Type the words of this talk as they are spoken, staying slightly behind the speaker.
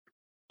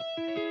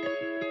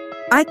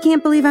I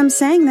can't believe I'm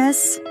saying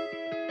this,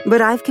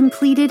 but I've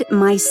completed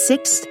my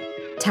 6th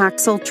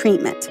Taxol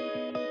treatment.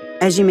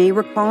 As you may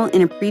recall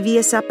in a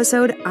previous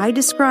episode, I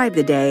described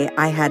the day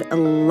I had a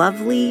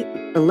lovely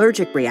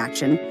allergic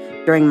reaction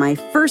during my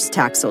first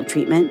Taxol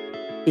treatment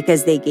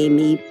because they gave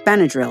me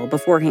Benadryl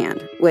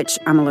beforehand, which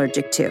I'm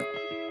allergic to.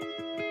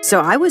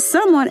 So I was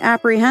somewhat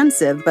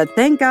apprehensive, but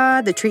thank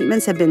God the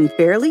treatments have been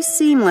fairly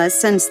seamless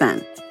since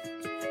then.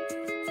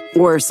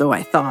 Or so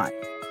I thought.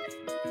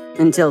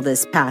 Until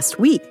this past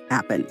week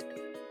happened.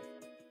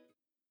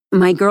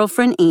 My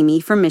girlfriend Amy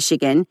from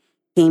Michigan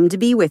came to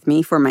be with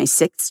me for my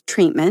 6th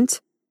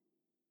treatment.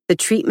 The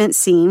treatment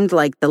seemed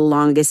like the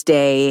longest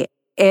day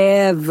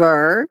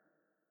ever.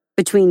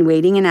 Between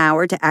waiting an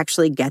hour to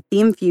actually get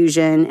the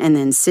infusion and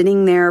then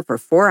sitting there for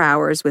 4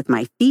 hours with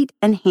my feet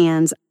and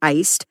hands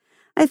iced,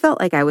 I felt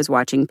like I was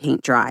watching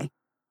paint dry.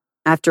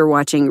 After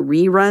watching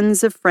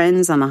reruns of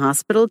Friends on the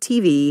hospital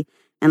TV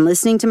and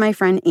listening to my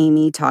friend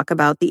Amy talk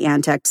about the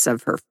antics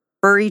of her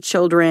furry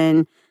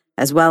children,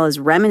 as well as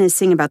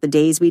reminiscing about the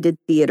days we did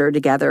theater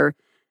together,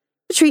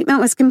 the treatment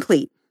was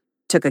complete.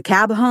 Took a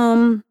cab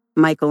home.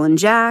 Michael and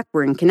Jack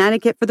were in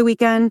Connecticut for the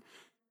weekend.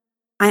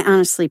 I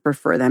honestly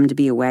prefer them to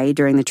be away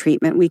during the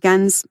treatment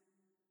weekends.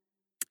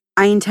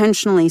 I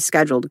intentionally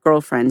scheduled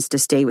girlfriends to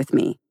stay with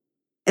me.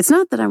 It's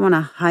not that I want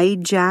to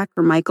hide Jack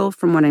or Michael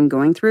from what I'm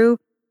going through.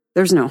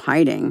 There's no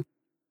hiding.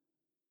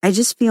 I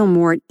just feel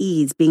more at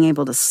ease being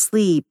able to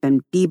sleep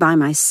and be by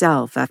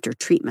myself after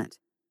treatment.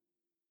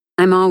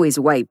 I'm always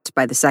wiped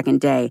by the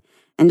second day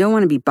and don't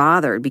want to be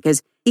bothered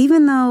because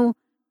even though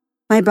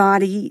my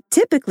body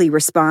typically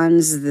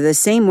responds the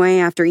same way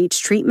after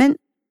each treatment,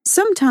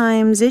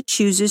 sometimes it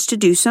chooses to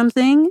do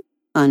something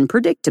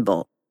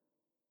unpredictable.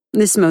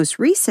 This most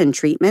recent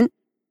treatment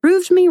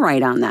proved me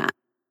right on that.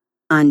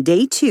 On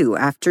day 2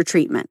 after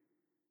treatment,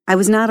 I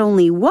was not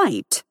only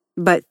wiped,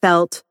 but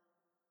felt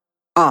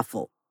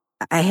awful.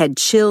 I had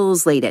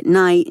chills late at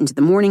night into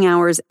the morning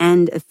hours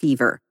and a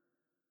fever.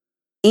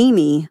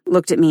 Amy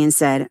looked at me and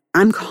said,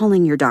 "I'm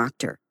calling your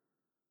doctor."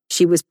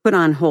 She was put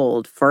on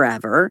hold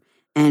forever,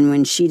 and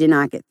when she did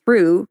not get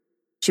through,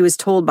 she was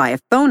told by a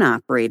phone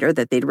operator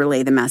that they'd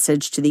relay the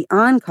message to the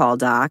on-call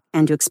doc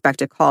and to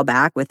expect a call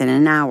back within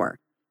an hour.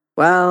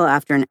 Well,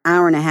 after an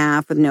hour and a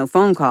half with no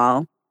phone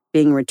call,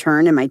 being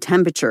returned and my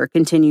temperature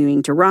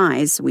continuing to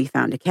rise, we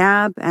found a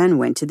cab and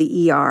went to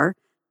the ER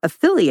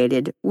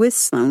affiliated with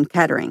Sloan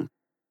Kettering,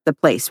 the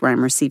place where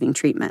I'm receiving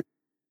treatment.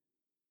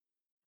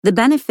 The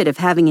benefit of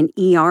having an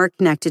ER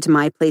connected to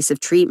my place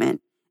of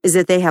treatment is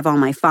that they have all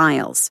my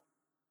files.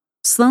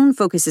 Sloan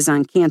focuses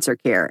on cancer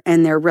care,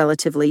 and they're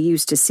relatively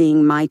used to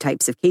seeing my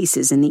types of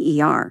cases in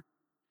the ER.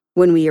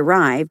 When we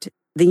arrived,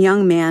 the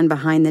young man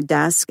behind the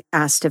desk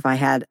asked if I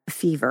had a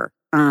fever.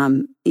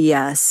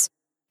 Yes.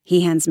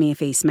 He hands me a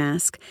face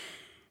mask,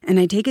 and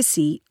I take a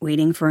seat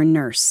waiting for a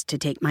nurse to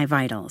take my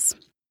vitals.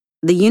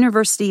 The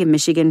University of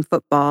Michigan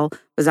football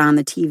was on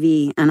the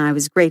TV, and I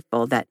was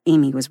grateful that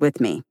Amy was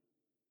with me.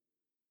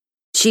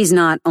 She's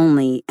not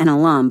only an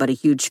alum, but a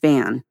huge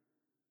fan.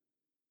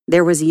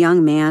 There was a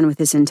young man with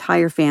his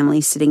entire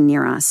family sitting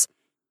near us,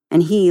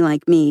 and he,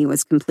 like me,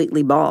 was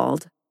completely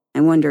bald.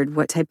 I wondered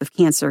what type of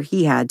cancer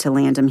he had to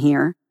land him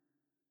here.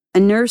 A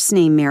nurse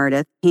named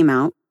Meredith came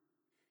out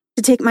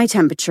to take my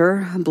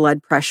temperature,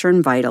 blood pressure,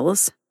 and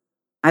vitals.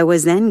 I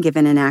was then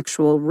given an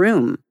actual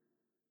room.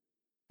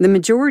 The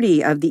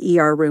majority of the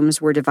ER rooms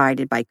were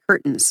divided by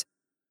curtains.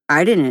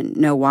 I didn't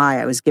know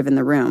why I was given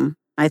the room.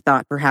 I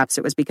thought perhaps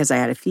it was because I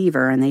had a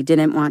fever and they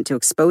didn't want to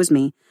expose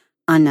me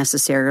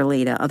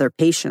unnecessarily to other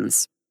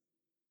patients.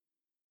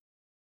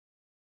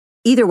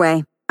 Either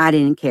way, I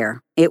didn't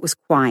care. It was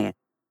quiet.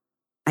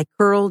 I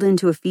curled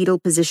into a fetal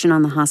position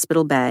on the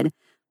hospital bed,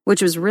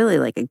 which was really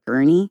like a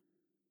gurney.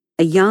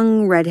 A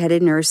young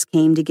red-headed nurse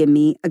came to give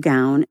me a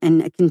gown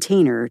and a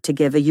container to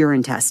give a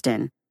urine test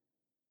in.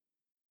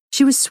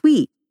 She was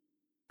sweet,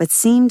 but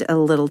seemed a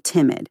little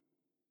timid.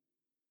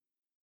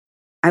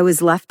 I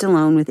was left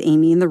alone with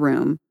Amy in the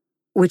room,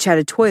 which had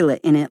a toilet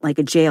in it like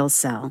a jail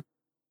cell.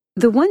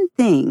 The one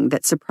thing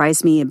that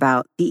surprised me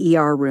about the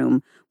ER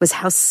room was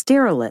how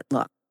sterile it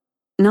looked.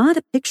 Not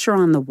a picture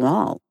on the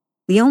wall.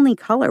 The only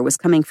color was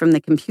coming from the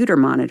computer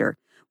monitor,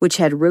 which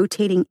had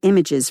rotating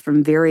images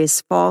from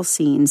various fall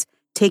scenes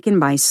taken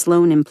by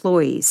Sloan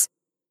employees.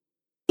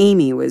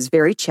 Amy was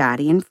very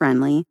chatty and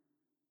friendly.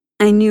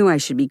 I knew I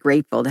should be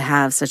grateful to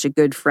have such a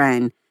good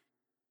friend,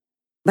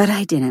 but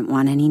I didn't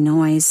want any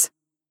noise.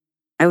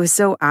 I was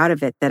so out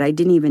of it that I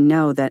didn't even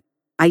know that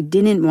I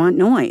didn't want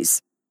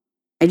noise.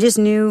 I just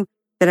knew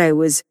that I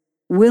was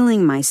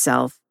willing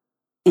myself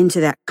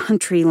into that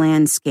country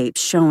landscape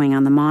showing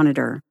on the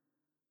monitor.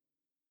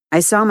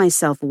 I saw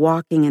myself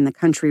walking in the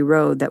country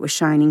road that was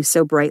shining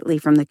so brightly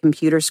from the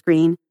computer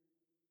screen.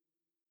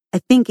 I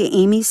think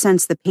Amy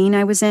sensed the pain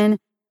I was in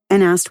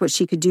and asked what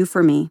she could do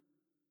for me.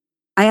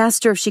 I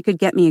asked her if she could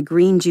get me a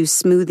green juice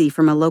smoothie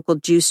from a local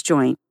juice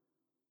joint.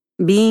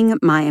 Being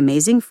my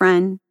amazing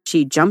friend,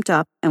 she jumped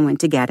up and went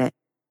to get it.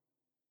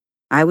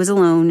 I was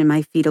alone in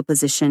my fetal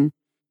position,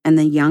 and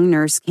the young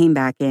nurse came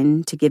back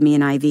in to give me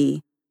an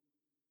IV.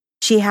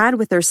 She had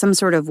with her some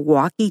sort of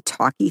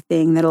walkie-talkie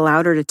thing that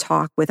allowed her to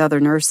talk with other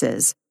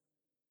nurses.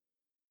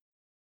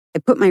 I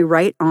put my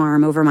right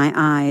arm over my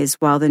eyes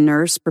while the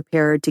nurse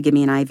prepared to give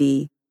me an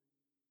IV.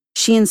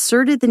 She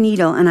inserted the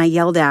needle and I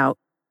yelled out.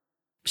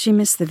 She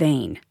missed the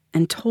vein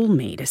and told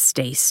me to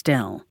stay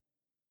still.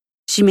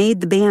 She made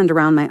the band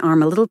around my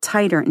arm a little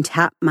tighter and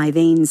tapped my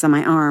veins on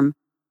my arm.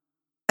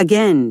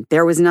 Again,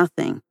 there was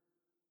nothing.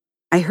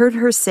 I heard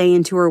her say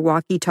into her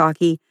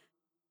walkie-talkie,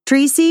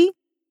 "Tracy?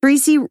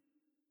 Tracy?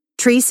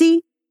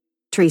 Tracy?"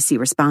 Tracy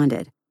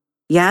responded,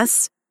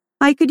 "Yes,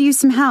 I could use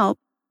some help."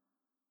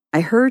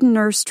 I heard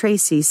Nurse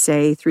Tracy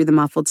say through the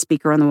muffled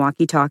speaker on the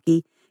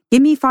walkie-talkie,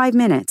 "Give me 5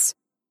 minutes."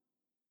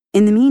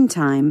 In the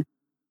meantime,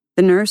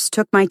 the nurse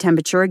took my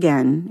temperature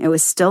again. It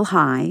was still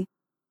high.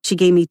 She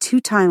gave me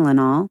 2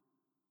 Tylenol.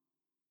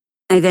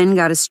 I then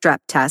got a strep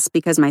test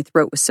because my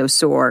throat was so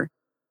sore.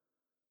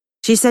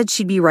 She said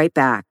she'd be right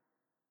back.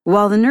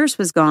 While the nurse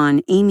was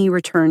gone, Amy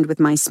returned with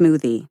my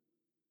smoothie.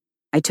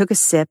 I took a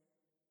sip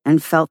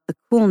and felt the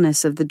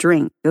coolness of the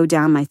drink go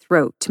down my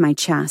throat to my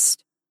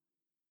chest.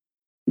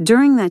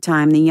 During that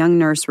time, the young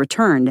nurse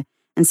returned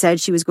and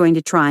said she was going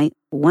to try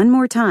one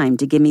more time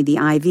to give me the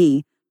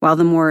IV while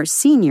the more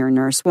senior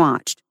nurse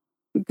watched.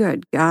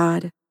 Good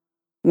God.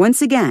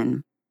 Once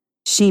again,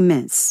 she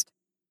missed,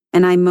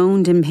 and I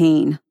moaned in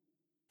pain.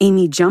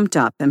 Amy jumped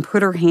up and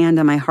put her hand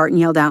on my heart and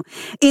yelled out,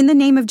 "In the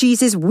name of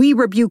Jesus, we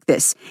rebuke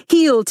this.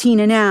 Heal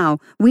Tina now.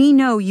 We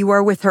know you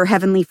are with her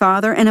Heavenly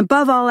Father, and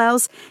above all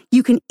else,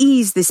 you can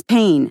ease this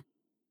pain."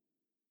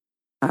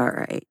 All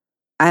right.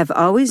 I've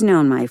always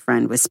known my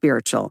friend was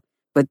spiritual,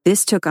 but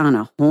this took on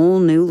a whole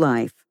new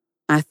life.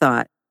 I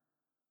thought,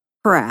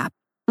 crap,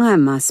 I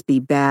must be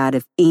bad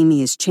if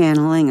Amy is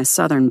channeling a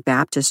Southern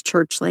Baptist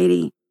church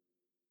lady.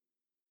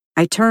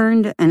 I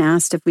turned and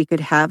asked if we could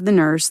have the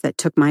nurse that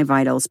took my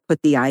vitals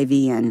put the IV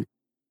in.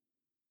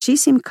 She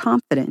seemed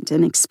confident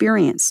and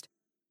experienced.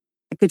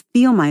 I could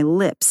feel my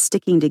lips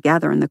sticking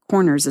together in the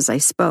corners as I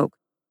spoke,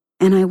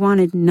 and I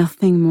wanted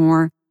nothing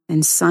more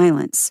than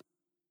silence.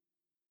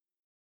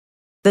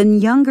 The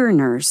younger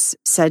nurse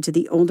said to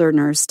the older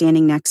nurse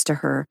standing next to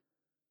her,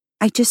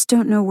 "I just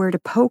don't know where to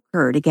poke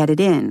her to get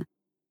it in."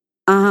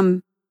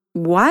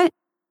 What?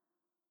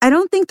 I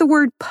don't think the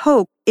word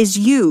poke is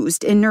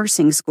used in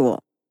nursing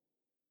school.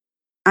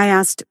 I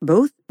asked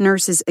both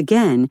nurses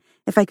again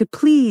if I could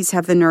please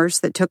have the nurse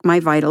that took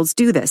my vitals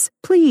do this,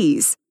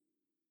 please.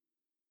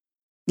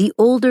 The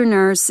older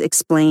nurse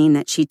explained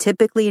that she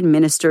typically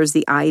administers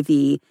the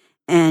IV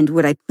and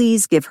would I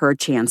please give her a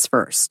chance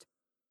first.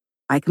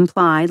 I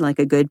complied like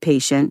a good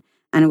patient,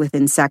 and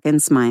within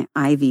seconds my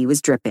IV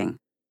was dripping.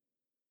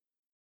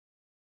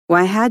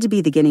 Why I had to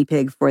be the guinea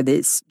pig for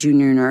this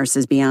junior nurse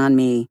is beyond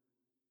me.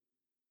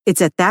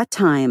 It's at that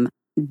time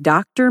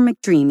Dr.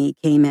 McDreamy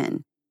came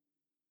in.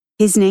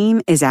 His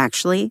name is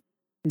actually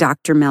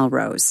Dr.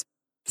 Melrose.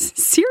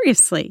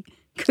 Seriously,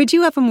 could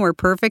you have a more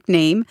perfect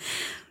name?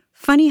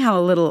 Funny how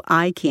a little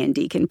eye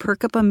candy can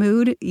perk up a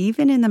mood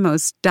even in the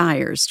most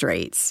dire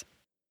straits.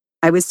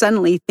 I was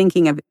suddenly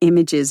thinking of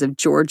images of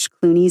George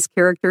Clooney's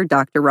character,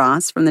 Dr.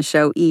 Ross, from the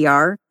show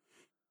ER.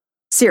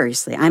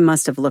 Seriously, I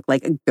must have looked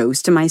like a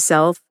ghost to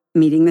myself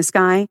meeting this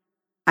guy.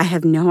 I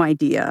have no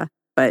idea,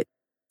 but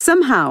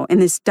somehow in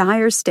this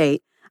dire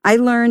state, I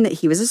learned that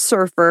he was a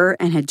surfer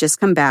and had just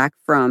come back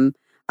from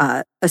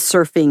a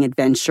surfing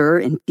adventure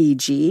in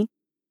Fiji.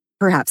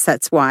 Perhaps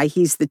that's why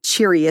he's the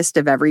cheeriest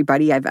of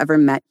everybody I've ever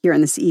met here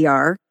in this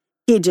ER.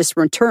 He had just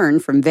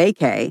returned from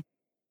vacay.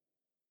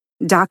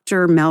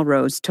 Dr.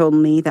 Melrose told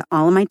me that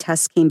all of my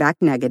tests came back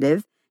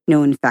negative,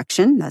 no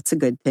infection, that's a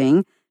good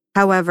thing.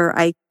 However,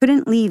 I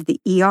couldn't leave the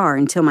ER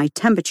until my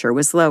temperature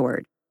was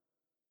lowered.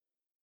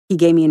 He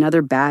gave me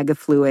another bag of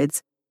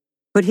fluids,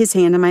 put his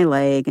hand on my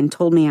leg, and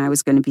told me I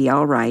was going to be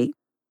all right.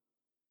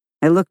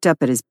 I looked up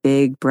at his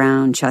big,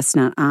 brown,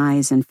 chestnut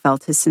eyes and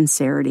felt his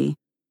sincerity.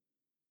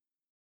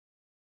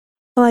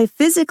 While I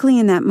physically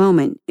in that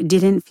moment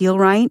didn't feel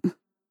right,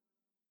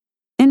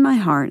 in my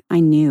heart I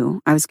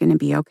knew I was going to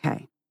be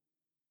okay.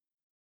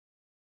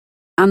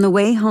 On the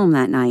way home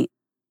that night,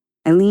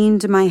 I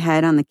leaned my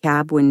head on the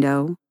cab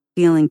window,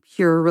 feeling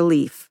pure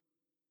relief,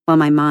 while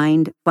my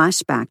mind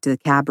flashed back to the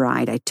cab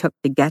ride I took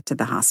to get to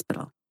the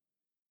hospital.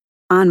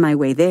 On my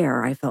way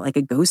there, I felt like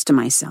a ghost to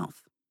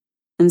myself,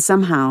 and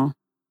somehow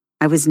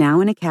I was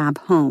now in a cab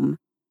home,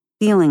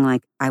 feeling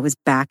like I was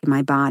back in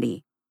my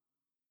body.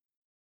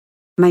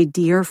 My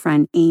dear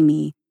friend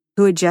Amy,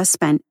 who had just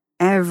spent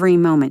every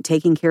moment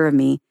taking care of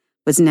me,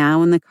 was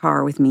now in the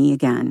car with me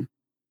again.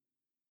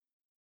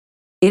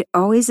 It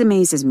always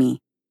amazes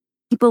me,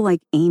 people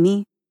like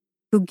Amy,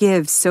 who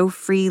give so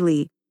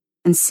freely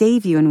and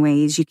save you in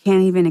ways you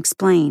can't even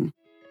explain.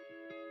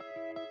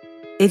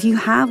 If you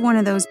have one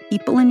of those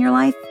people in your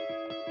life,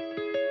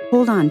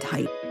 hold on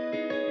tight.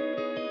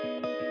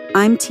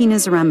 I'm Tina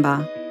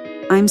Zaremba.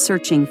 I'm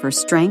searching for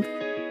strength,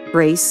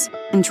 grace,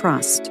 and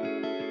trust.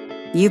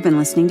 You've been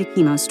listening to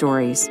Chemo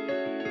Stories.